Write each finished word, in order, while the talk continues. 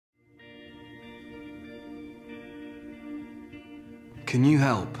Can you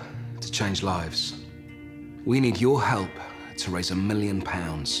help to change lives? We need your help to raise £1 million.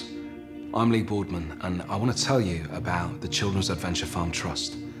 I'm Lee Boardman, and I want to tell you about the Children's Adventure Farm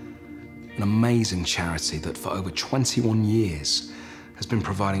Trust, an amazing charity that for over 21 years has been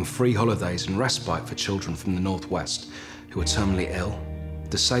providing free holidays and respite for children from the Northwest who are terminally ill,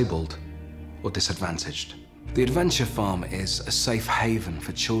 disabled, or disadvantaged. The Adventure Farm is a safe haven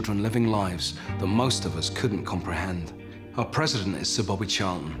for children living lives that most of us couldn't comprehend. Our president is Sir Bobby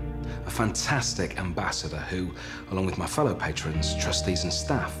Charlton, a fantastic ambassador who, along with my fellow patrons, trustees and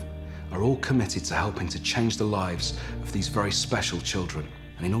staff, are all committed to helping to change the lives of these very special children.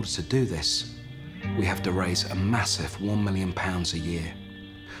 And in order to do this, we have to raise a massive £1 million a year.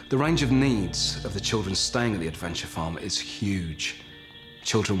 The range of needs of the children staying at the Adventure Farm is huge.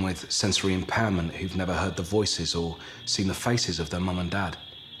 Children with sensory impairment who've never heard the voices or seen the faces of their mum and dad.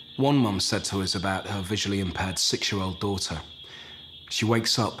 One mum said to us about her visually impaired 6-year-old daughter. She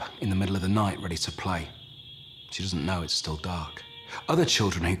wakes up in the middle of the night ready to play. She doesn't know it's still dark. Other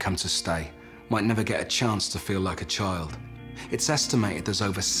children who come to stay might never get a chance to feel like a child. It's estimated there's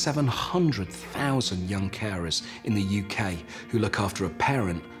over 700,000 young carers in the UK who look after a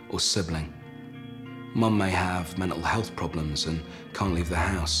parent or sibling. Mum may have mental health problems and can't leave the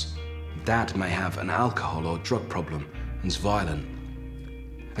house. Dad may have an alcohol or drug problem and is violent.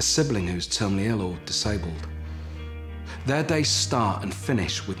 A sibling who's terminally ill or disabled. Their days start and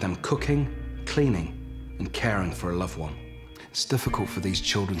finish with them cooking, cleaning, and caring for a loved one. It's difficult for these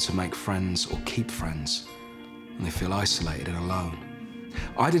children to make friends or keep friends, and they feel isolated and alone.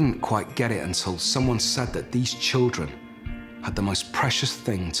 I didn't quite get it until someone said that these children had the most precious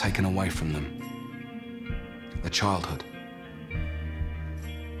thing taken away from them: their childhood.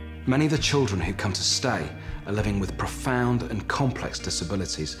 Many of the children who come to stay are living with profound and complex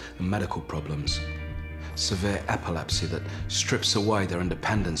disabilities and medical problems. Severe epilepsy that strips away their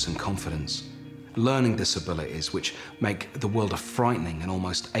independence and confidence. Learning disabilities which make the world a frightening and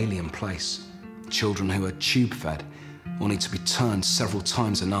almost alien place. Children who are tube-fed or need to be turned several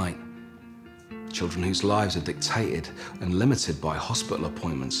times a night. Children whose lives are dictated and limited by hospital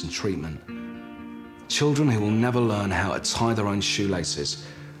appointments and treatment. Children who will never learn how to tie their own shoelaces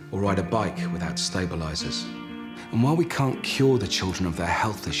or ride a bike without stabilizers. And while we can't cure the children of their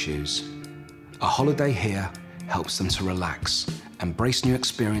health issues, a holiday here helps them to relax, embrace new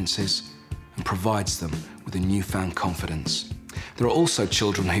experiences, and provides them with a newfound confidence. There are also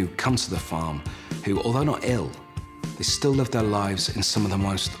children who come to the farm who, although not ill, they still live their lives in some of the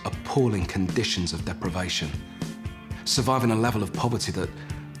most appalling conditions of deprivation, surviving a level of poverty that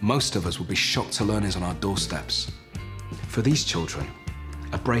most of us would be shocked to learn is on our doorsteps. For these children,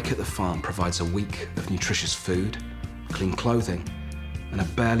 a break at the farm provides a week of nutritious food, clean clothing, and a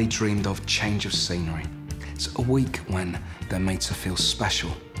barely dreamed of change of scenery. It's a week when they're made to feel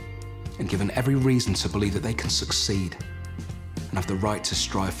special and given every reason to believe that they can succeed and have the right to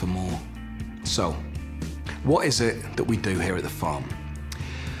strive for more. So, what is it that we do here at the farm?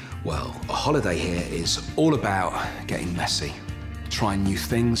 Well, a holiday here is all about getting messy, trying new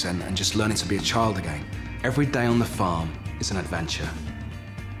things and just learning to be a child again. Every day on the farm is an adventure.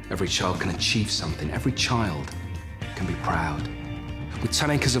 Every child can achieve something. Every child can be proud. With 10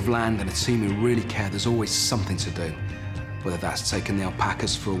 acres of land and a team who really care, there's always something to do. Whether that's taking the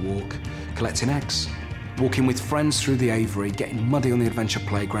alpacas for a walk, collecting eggs, walking with friends through the aviary, getting muddy on the adventure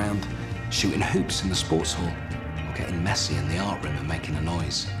playground, shooting hoops in the sports hall, or getting messy in the art room and making a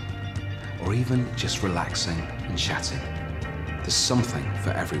noise. Or even just relaxing and chatting. There's something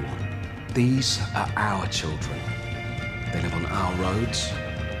for everyone. These are our children. They live on our roads.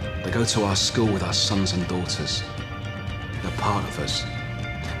 They go to our school with our sons and daughters. They're part of us,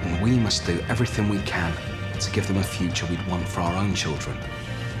 and we must do everything we can to give them a future we'd want for our own children.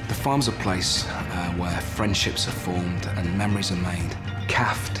 The farm's a place where friendships are formed and memories are made.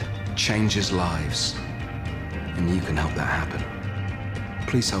 CAFT changes lives, and you can help that happen.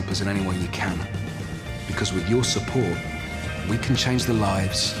 Please help us in any way you can, because with your support, we can change the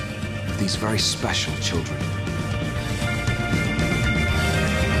lives of these very special children.